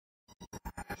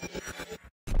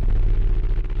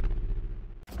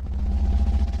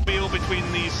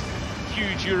between these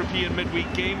huge European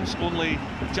midweek games. Only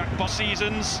jackpot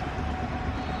seasons.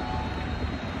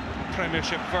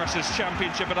 Premiership versus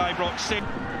Championship at Ibrox.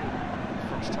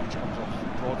 First touch comes off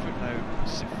Broadfoot now.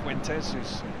 ᴊᴜényes,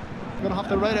 who's going to have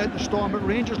to ride out the storm, but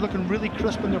Rangers looking really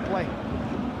crisp in their play.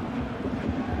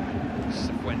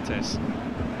 ᴊᴜényes.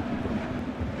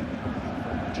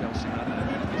 Chelsea man.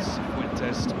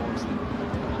 ᴊᴜényes towards the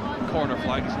corner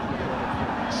flag.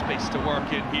 Space to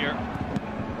work in here.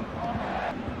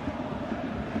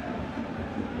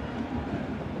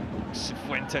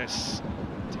 ᴊᴜényes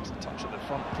takes a touch at the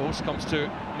front post, comes to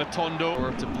Matondo,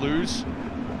 or to Blues.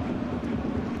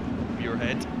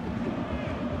 Muirhead.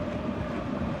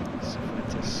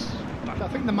 ᴊᴜényes. I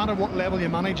think no matter what level you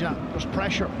manage at, there's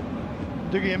pressure.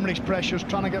 Dougie Imrie's pressure is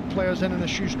trying to get players in a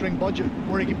shoestring budget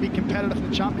where he can be competitive in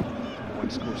the Champions. The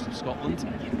west coast of Scotland.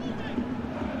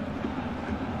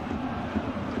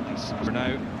 For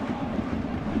now.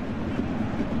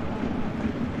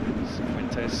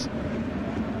 ᴊᴜényes.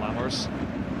 Lammers.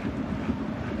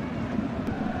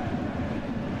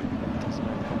 Doesn't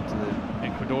now come to the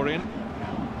Ecuadorian.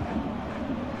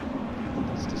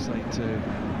 Does decide to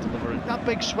deliver it. That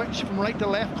big switch from right to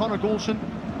left, Connor Goldson.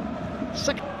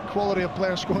 Sick quality of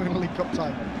player scoring in a League Cup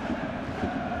tie.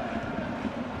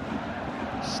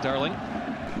 Sterling.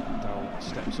 Dowell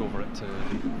steps over it to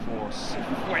force.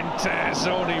 ᴊᴜényes.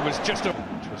 Only was just a.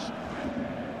 Which was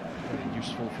very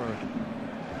useful for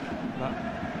that.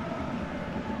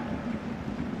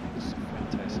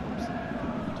 ᴊᴜényes helps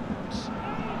towards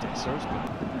Dessers, but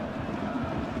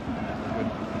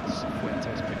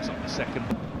ᴊᴜényes picks up the second.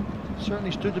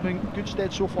 Certainly stood him in good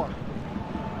stead so far.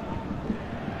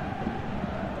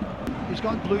 He's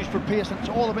got Blues for pace, and it's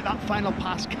all about that final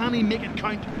pass. Can he make it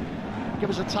count? Give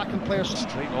his attacking players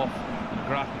straight off.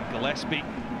 Gillespie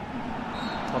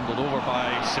bundled over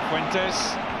by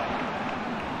ᴊᴜényes.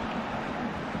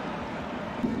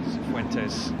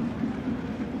 ᴊᴜényes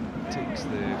takes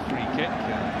the free kick,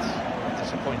 and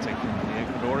disappointing from the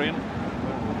Ecuadorian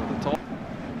over the top.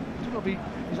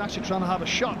 He's actually trying to have a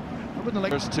shot. I wouldn't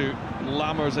like to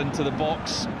Lammers into the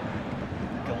box.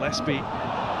 Gillespie.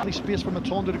 Space for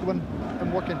Matondo to go in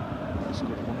and work in. He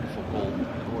scored a wonderful goal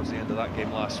towards the end of that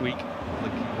game last week,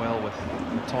 linking well with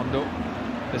Matondo.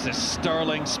 This is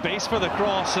Sterling, space for the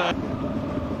cross.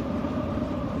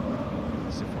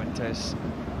 ᴊᴜényes.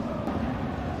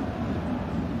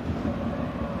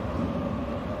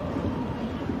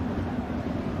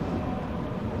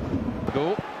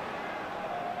 Go.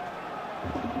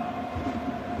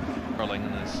 Sterling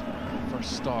in his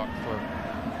first start for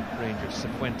Rangers.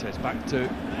 ᴊᴜényes back to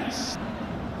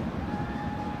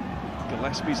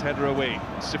Gillespie's header away.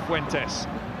 ᴊᴜényes.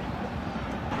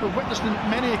 We've witnessed on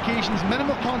many occasions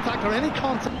minimal contact or any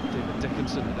contact. David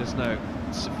Dickinson is now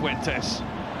ᴊᴜényes.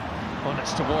 On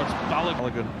it's towards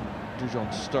Balogun,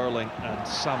 Dujon Sterling and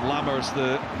Sam Lammers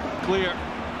the clear.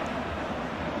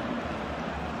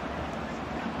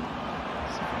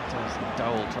 ᴊᴜényes and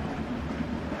Dowell.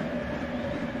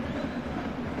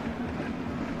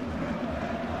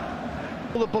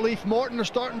 The belief Morton are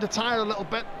starting to tire a little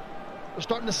bit. They're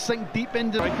starting to sink deep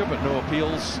into striker, but no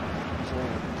appeals. It's all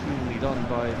cleanly done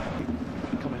by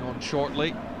coming on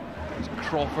shortly. It's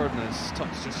Crawford, and his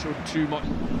touch just showed too much.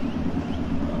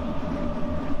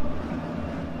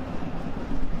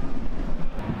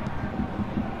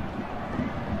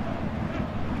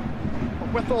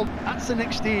 But with all that's the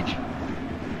next stage.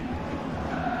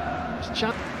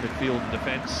 Midfield and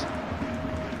defence.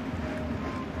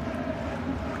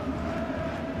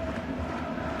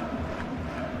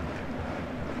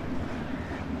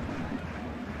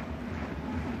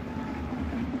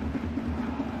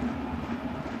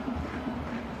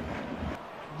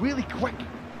 Really quick,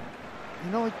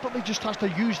 you know, he probably just has to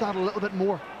use that a little bit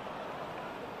more.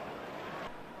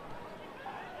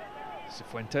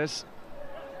 ᴊᴜényes.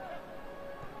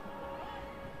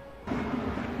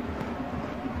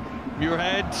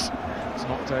 Muirhead. It's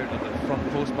knocked out at the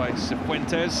front post by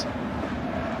ᴊᴜényes.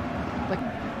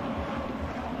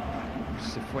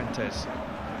 ᴊᴜényes.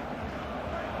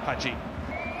 Hadji.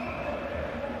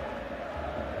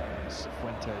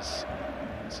 ᴊᴜényes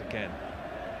once again.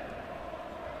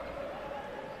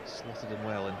 Slotted in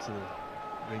well into the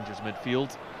Rangers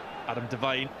midfield. Adam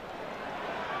Devine.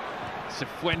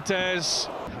 ᴊᴜényes.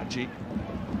 Hadji.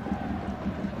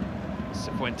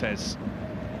 ᴊᴜényes.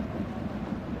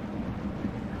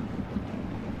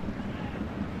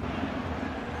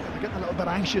 They're getting a little bit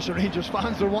anxious, the Rangers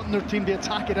fans. They're wanting their team to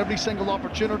attack at every single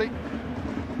opportunity.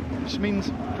 This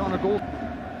means Connor Gold.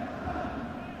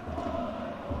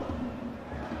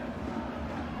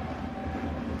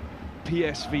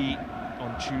 PSV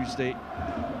on Tuesday.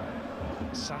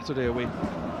 Saturday away.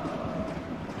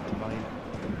 Divine.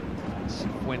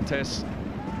 Fuentes.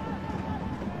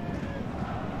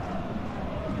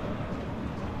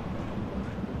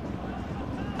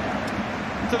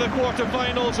 To the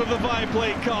quarter-finals of the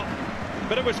Viplay Cup,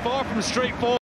 but it was far from straightforward.